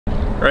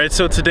Alright,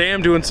 so today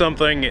I'm doing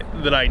something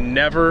that I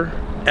never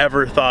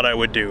ever thought I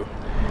would do.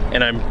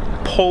 And I'm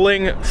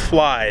pulling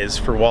flies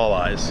for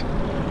walleyes.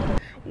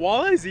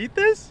 Walleyes eat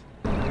this?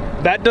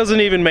 That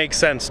doesn't even make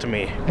sense to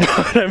me.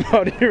 But I'm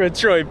out here with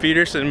Troy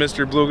Peterson,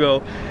 Mr.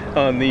 Bluegill,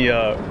 on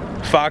the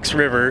Fox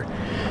River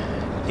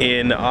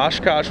in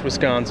Oshkosh,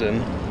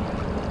 Wisconsin.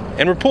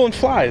 And we're pulling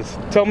flies.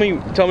 Tell me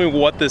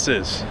what this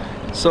is.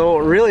 So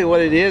really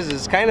what it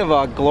is kind of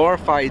a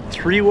glorified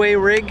three-way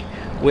rig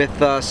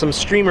with some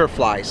streamer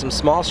flies, some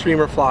small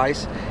streamer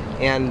flies,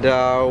 and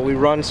we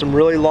run some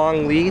really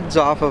long leads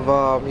off of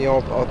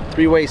a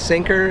three-way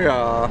sinker,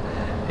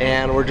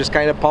 and we're just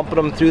kind of pumping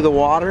them through the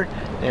water,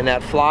 and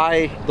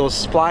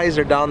those flies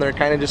are down there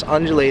kind of just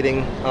undulating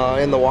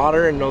in the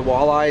water, and the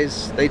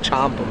walleyes, they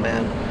chomp them,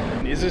 man.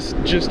 Is this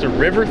just a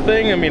river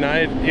thing? I mean,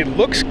 it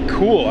looks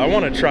cool. I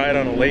want to try it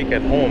on a lake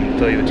at home, to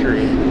tell you the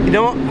truth. You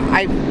know,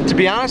 to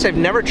be honest, I've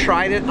never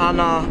tried it on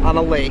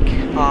a lake,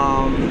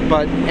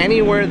 but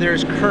anywhere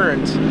there's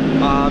current,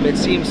 it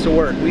seems to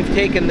work. We've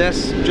taken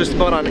this just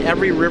about on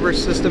every river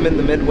system in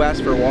the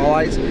Midwest for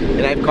walleyes,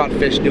 and I've caught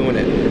fish doing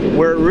it.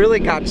 Where it really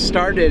got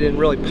started and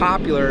really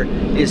popular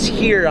is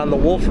here on the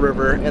Wolf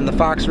River and the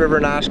Fox River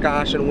in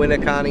Oshkosh and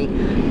Winnebago,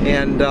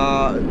 and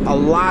a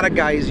lot of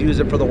guys use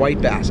it for the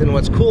white bass. And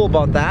what's cool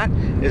about that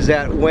is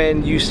that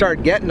when you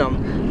start getting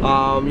them,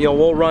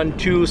 we'll run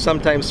 2,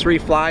 sometimes 3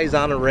 flies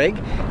on a rig,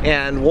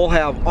 and we'll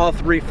have all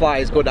 3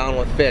 flies go down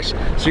with fish.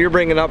 So you're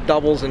bringing up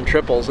doubles and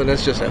triples, and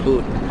it's just a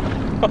hoot.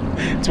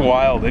 It's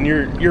wild, and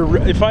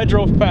if I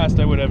drove past,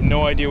 I would have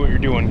no idea what you're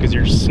doing, because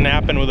you're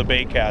snapping with a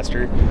bait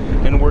caster,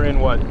 and we're in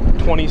what,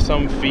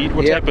 20-some feet?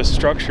 What type of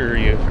structure are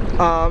you?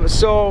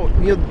 So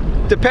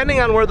depending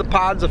on where the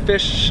pods of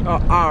fish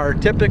are,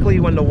 typically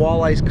when the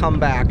walleyes come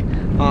back,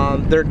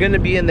 they're going to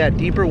be in that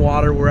deeper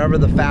water wherever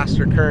the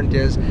faster current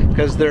is,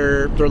 because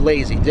they're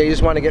lazy. They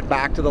just want to get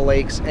back to the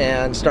lakes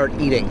and start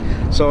eating.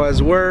 So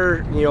as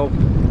we're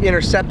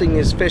intercepting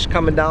these fish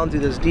coming down through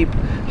this deep,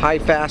 high,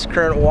 fast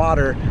current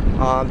water,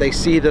 they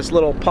see this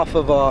little puff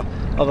of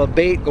a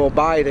bait go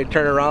by, they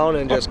turn around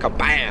and just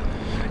kabam!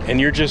 And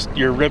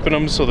you're ripping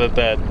them so that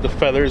the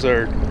feathers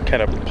are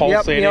kind of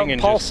pulsating. Yep,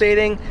 and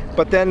pulsating.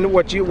 But then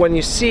when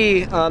you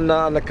see on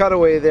the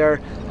cutaway there,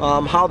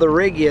 how the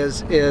rig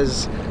is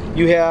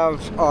you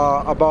have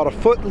about a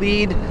foot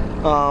lead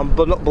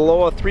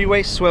below a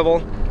 3-way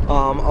swivel,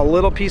 a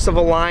little piece of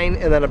a line,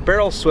 and then a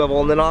barrel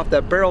swivel, and then off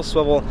that barrel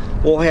swivel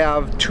we'll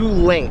have 2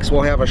 lengths.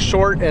 We'll have a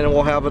short and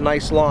we'll have a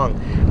nice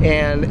long.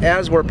 And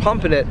as we're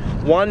pumping it,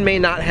 one may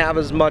not have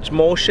as much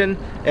motion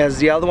as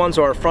the other ones,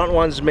 or our front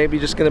one's maybe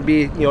just going to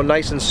be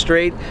nice and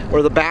straight,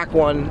 or the back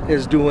one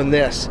is doing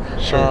this.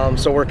 Sure.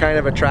 So we're kind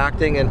of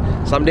attracting,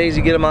 and some days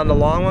you get them on the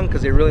long one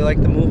because they really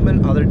like the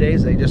movement. Other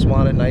days they just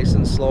want it nice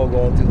and slow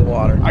going through the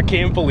water. I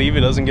can't believe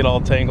it doesn't get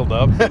all tangled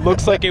up. It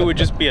looks like it would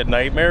just be a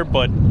nightmare,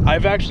 but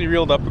I've actually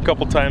reeled up a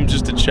couple times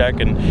just to check,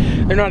 and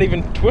they're not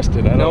even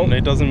twisted.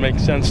 It doesn't make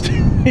sense to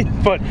me.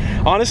 But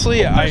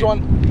honestly,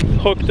 I'm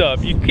hooked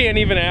up. You can't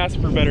even ask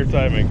for better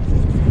timing.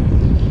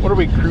 What are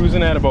we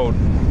cruising at, about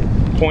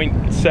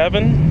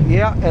 0.7?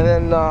 Yeah, and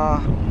then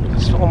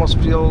this almost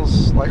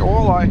feels like a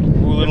walleye.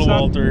 Ooh, little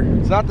Walter.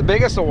 It's not the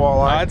biggest of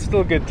walleye. It's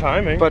still good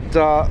timing. But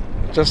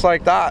just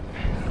like that.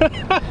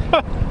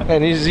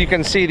 And as you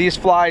can see, these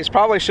flies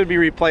probably should be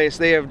replaced.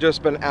 They have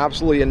just been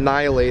absolutely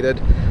annihilated.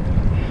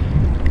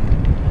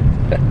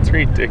 That's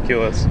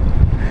ridiculous.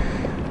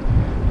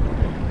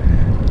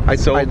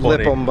 I'd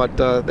lip them, but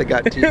they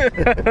got teeth.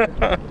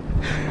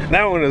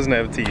 That one doesn't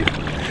have teeth.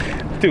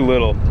 Too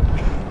little.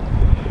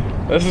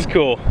 This is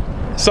cool.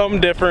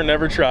 Something different,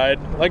 never tried.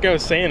 Like I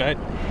was saying, I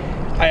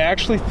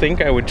actually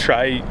think I would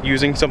try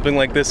using something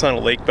like this on a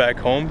lake back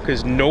home,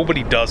 because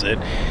nobody does it.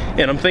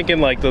 And I'm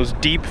thinking like those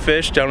deep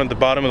fish down at the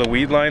bottom of the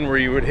weed line where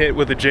you would hit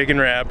with a jig and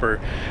wrap, or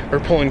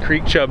pulling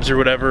creek chubs or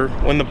whatever.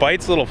 When the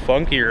bite's a little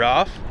funky or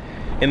off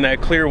in that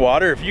clear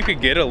water, if you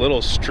could get a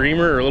little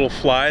streamer or a little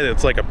fly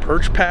that's like a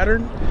perch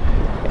pattern,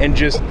 and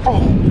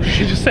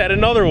she just had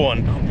another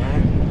one.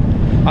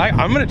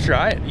 I'm gonna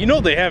try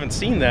it. They haven't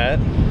seen that.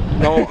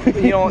 No,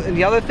 and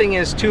the other thing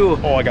is too.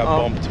 Oh, I got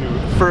bumped too.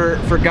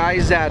 For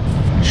guys that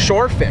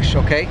shore fish,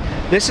 okay,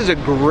 this is a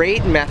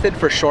great method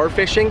for shore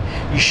fishing.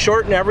 You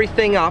shorten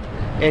everything up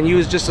and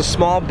use just a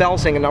small bell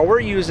sinker. Now we're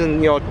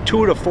using 2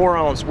 to 4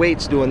 ounce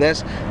weights doing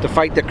this to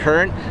fight the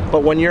current.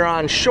 But when you're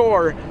on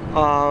shore,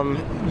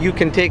 you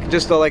can take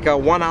just like a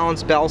 1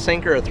 ounce bell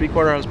sinker or a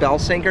 3/4 ounce bell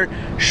sinker,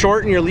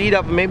 shorten your lead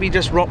up, maybe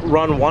just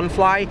run 1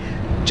 fly,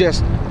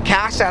 just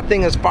cast that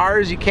thing as far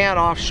as you can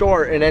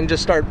offshore, and then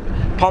just start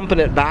pumping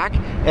it back,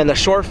 and the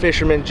shore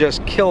fishermen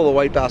just kill the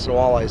white bass and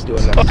walleyes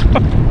doing this.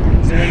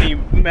 Is there any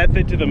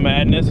method to the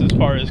madness as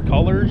far as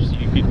colors?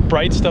 You get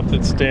bright stuff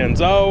that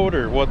stands out,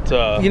 or what?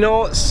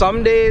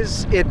 Some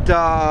days it's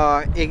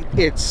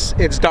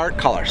dark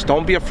colors.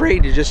 Don't be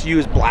afraid to just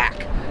use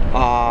black.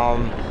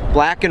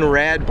 Black and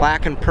red,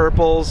 black and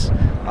purples.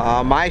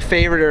 My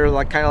favorite are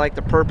like kind of like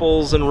the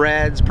purples and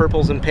reds,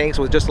 purples and pinks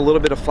with just a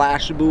little bit of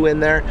flash-a-boo in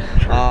there.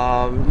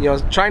 You know,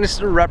 trying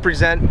to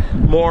represent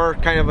more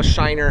kind of a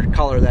shiner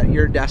color. That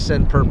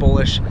iridescent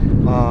purplish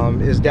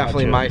is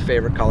definitely my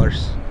favorite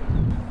colors.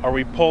 Are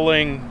we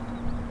pulling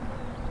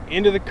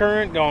into the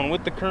current, going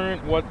with the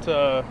current? What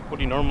do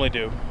you normally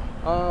do?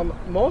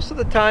 Most of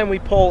the time we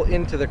pull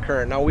into the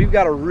current. Now we've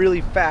got a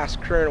really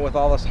fast current with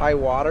all this high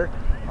water.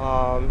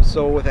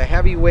 So with a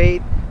heavy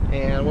weight,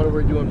 and what are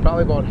we doing,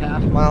 probably about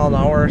half mile an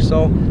hour or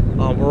so,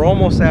 we're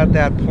almost at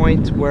that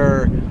point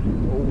where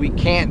we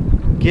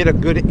can't get a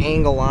good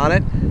angle on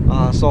it.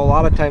 So a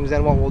lot of times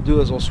then what we'll do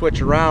is we'll switch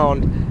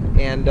around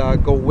and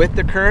go with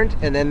the current,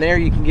 and then there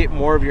you can get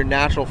more of your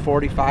natural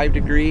 45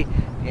 degree,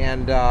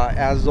 and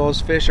as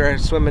those fish are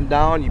swimming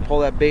down, you pull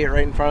that bait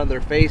right in front of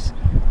their face.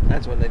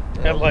 That's when they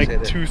at like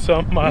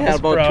 2-some miles yeah,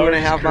 about per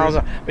 2.5 miles.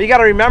 But you got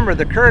to remember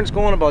the current's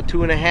going about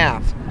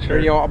 2.5. Sure. Or,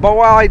 you know, about,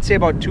 well, I'd say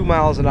about 2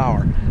 miles an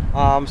hour.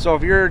 So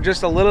if you're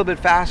just a little bit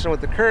faster with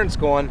the currents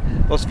going,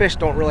 those fish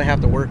don't really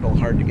have to work real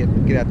hard to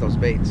get at those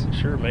baits.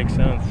 Sure, makes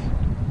sense.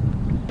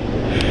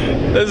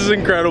 This is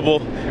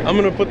incredible. I'm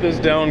gonna put this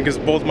down because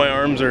both my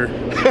arms are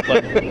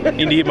like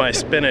need to eat my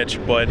spinach,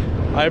 but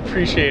I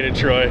appreciate it,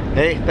 Troy.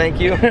 Hey,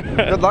 thank you.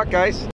 Good luck, guys.